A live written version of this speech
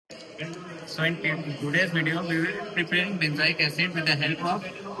So in today's video, we will be preparing benzoic acid with the help of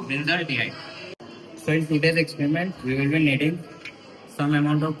benzaldehyde. So in today's experiment, we will be needing some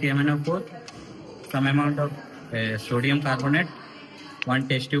amount of KMnO4, some amount of sodium carbonate, one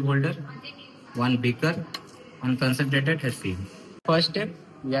test tube holder, one beaker, and concentrated HCl. First step,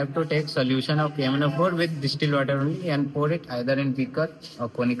 we have to take solution of KMnO4 with distilled water only and pour it either in beaker or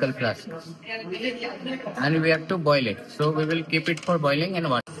conical flask. And we have to boil it. So we will keep it for boiling in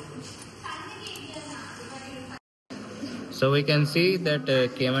water. So we can see that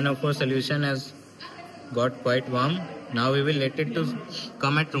KMnO4 solution has got quite warm. Now we will let it to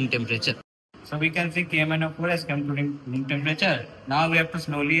come at room temperature. So we can see KMnO4 has come to room temperature. Now we have to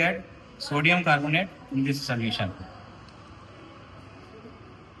slowly add sodium carbonate in this solution.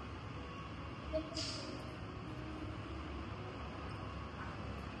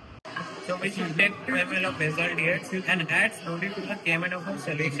 So we should take 2 ml of benzaldehyde and add slowly to the KMnO4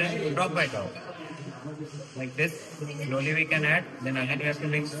 solution drop by drop. Like this, slowly we can add, then again we have to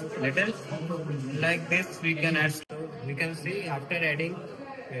mix little. Like this we can add. We can see after adding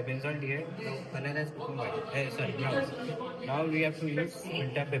benzaldehyde, color has become white. Now we have to use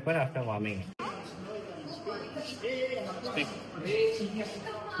filter paper after warming it.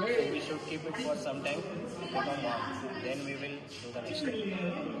 We should keep it for some time to become warm. Then we will do the next step.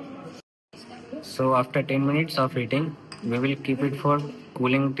 So after 10 minutes of heating, we will keep it for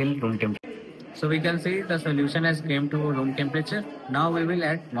cooling till room temperature. So we can see the solution has came to room temperature. Now we will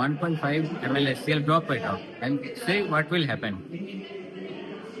add 1.5 ml HCl drop by drop and see what will happen.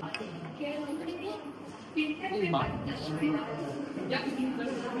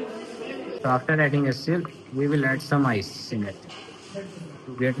 So after adding HCl, we will add some ice in it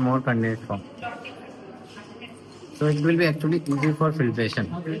to get more condensed form. So it will be actually easy for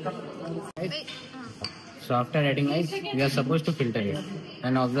filtration. So after adding ice, we are supposed to filter it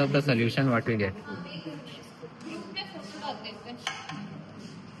and observe the solution what we get.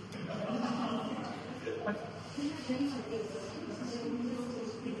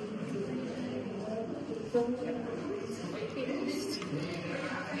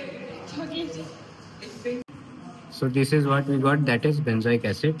 So this is what we got, that is benzoic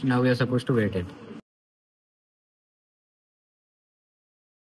acid. Now we are supposed to wait it.